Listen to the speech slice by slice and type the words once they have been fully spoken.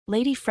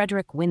Lady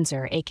Frederick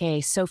Windsor,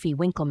 aka Sophie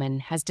Winkleman,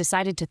 has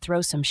decided to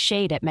throw some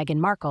shade at Meghan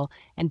Markle,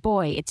 and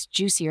boy, it's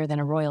juicier than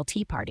a royal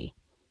tea party.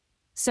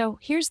 So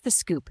here's the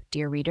scoop,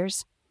 dear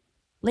readers.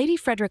 Lady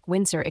Frederick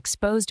Windsor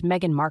exposed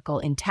Meghan Markle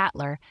in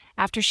Tatler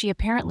after she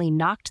apparently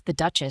knocked the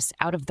Duchess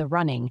out of the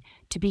running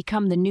to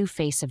become the new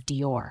face of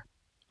Dior.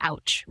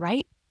 Ouch,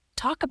 right?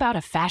 Talk about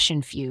a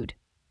fashion feud.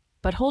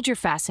 But hold your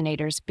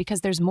fascinators, because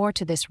there's more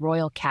to this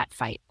royal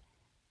catfight.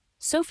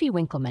 Sophie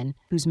Winkleman,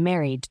 who's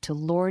married to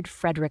Lord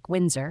Frederick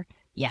Windsor,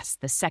 yes,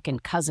 the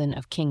second cousin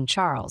of King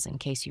Charles, in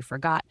case you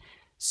forgot,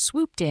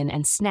 swooped in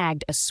and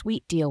snagged a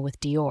sweet deal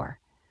with Dior.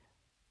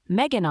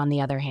 Meghan, on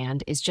the other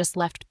hand, is just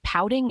left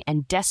pouting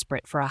and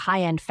desperate for a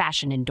high-end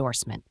fashion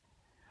endorsement.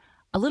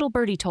 A little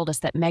birdie told us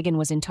that Meghan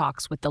was in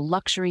talks with the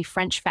luxury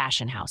French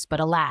fashion house, but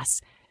alas,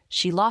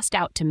 she lost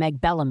out to Meg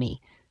Bellamy,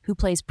 who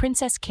plays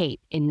Princess Kate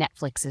in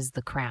Netflix's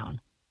The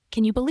Crown.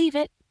 Can you believe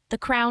it? The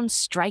Crown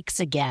strikes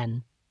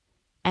again.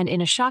 And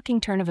in a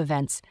shocking turn of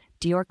events,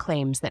 Dior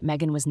claims that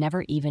Meghan was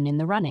never even in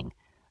the running.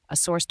 A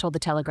source told The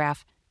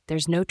Telegraph,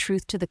 "There's no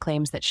truth to the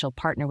claims that she'll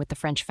partner with the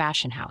French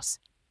fashion house."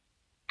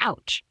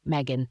 Ouch,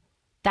 Meghan.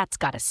 That's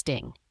gotta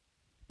sting.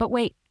 But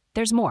wait,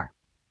 there's more.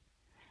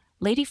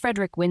 Lady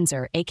Frederick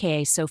Windsor,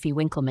 aka Sophie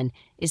Winkleman,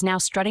 is now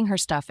strutting her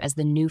stuff as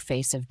the new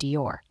face of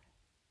Dior.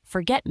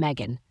 Forget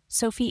Meghan.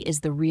 Sophie is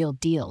the real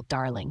deal,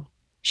 darling.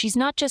 She's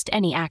not just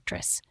any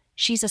actress.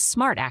 She's a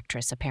smart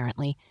actress,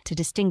 apparently, to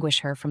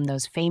distinguish her from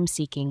those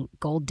fame-seeking,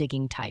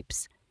 gold-digging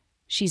types.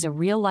 She's a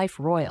real-life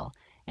royal,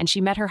 and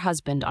she met her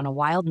husband on a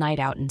wild night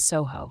out in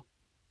Soho.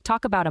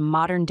 Talk about a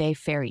modern-day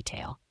fairy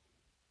tale.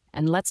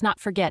 And let's not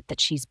forget that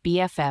she's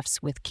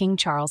BFFs with King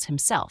Charles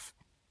himself.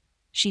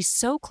 She's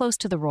so close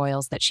to the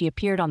royals that she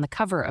appeared on the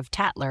cover of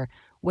Tatler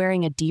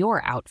wearing a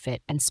Dior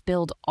outfit and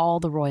spilled all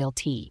the royal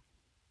tea.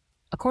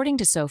 According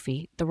to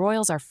Sophie, the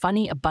royals are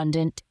funny,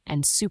 abundant,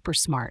 and super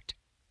smart.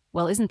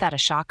 Well, isn't that a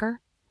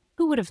shocker?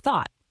 Who would have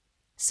thought?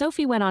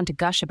 Sophie went on to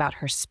gush about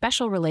her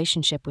special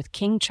relationship with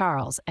King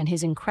Charles and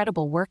his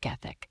incredible work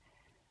ethic.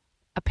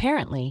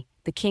 Apparently,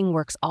 the king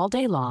works all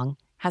day long,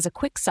 has a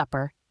quick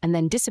supper, and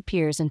then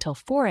disappears until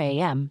 4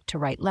 a.m. to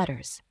write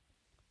letters.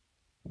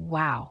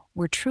 Wow,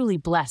 we're truly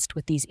blessed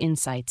with these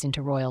insights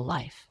into royal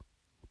life.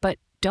 But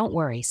don't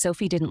worry,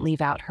 Sophie didn't leave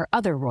out her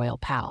other royal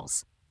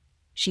pals.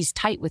 She's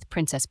tight with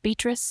Princess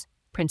Beatrice,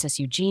 Princess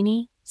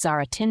Eugenie,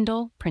 Zara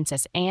Tindall,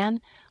 Princess Anne,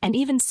 and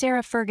even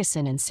Sarah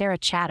Ferguson and Sarah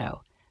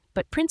Chatto.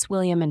 But Prince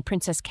William and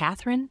Princess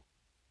Catherine?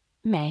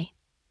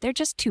 They're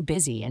just too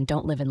busy and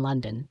don't live in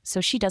London, so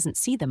she doesn't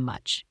see them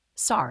much.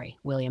 Sorry,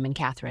 William and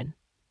Catherine.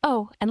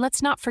 Oh, and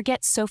let's not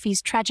forget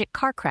Sophie's tragic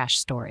car crash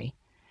story.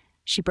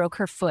 She broke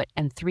her foot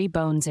and 3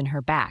 bones in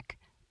her back.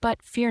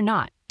 But fear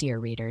not, dear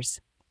readers.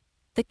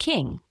 The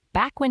king,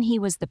 back when he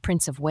was the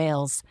Prince of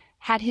Wales,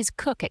 had his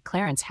cook at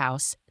Clarence's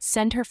house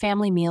send her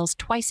family meals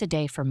twice a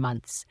day for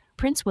months.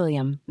 Prince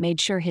William made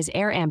sure his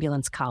air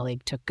ambulance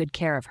colleague took good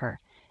care of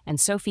her, and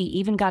Sophie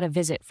even got a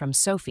visit from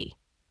Sophie,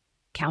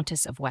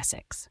 Countess of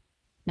Wessex.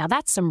 Now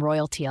that's some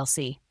royal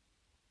TLC.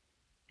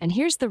 And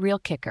here's the real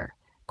kicker.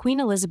 Queen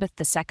Elizabeth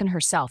II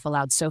herself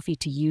allowed Sophie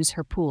to use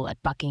her pool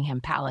at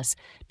Buckingham Palace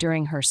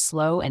during her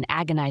slow and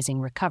agonizing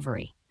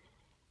recovery.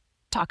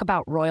 Talk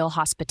about royal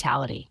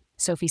hospitality.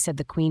 Sophie said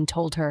the Queen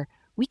told her,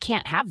 "We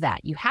can't have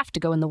that. You have to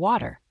go in the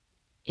water."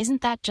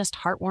 Isn't that just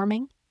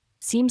heartwarming?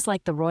 Seems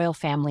like the royal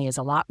family is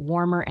a lot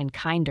warmer and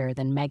kinder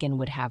than Meghan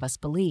would have us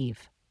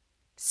believe.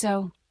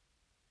 So,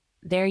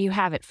 there you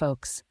have it,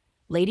 folks.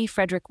 Lady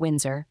Frederick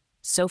Windsor,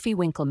 Sophie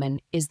Winkleman,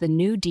 is the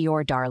new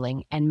Dior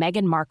darling, and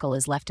Meghan Markle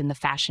is left in the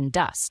fashion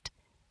dust.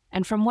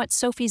 And from what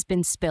Sophie's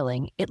been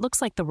spilling, it looks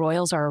like the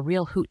royals are a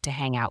real hoot to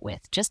hang out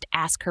with. Just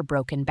ask her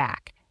broken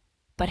back.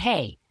 But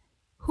hey,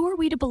 who are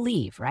we to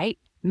believe, right?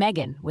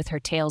 Meghan, with her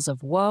tales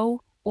of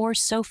woe, or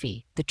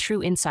Sophie, the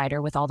true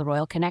insider with all the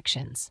royal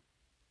connections?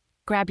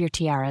 Grab your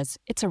tiaras.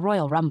 It's a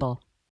royal rumble.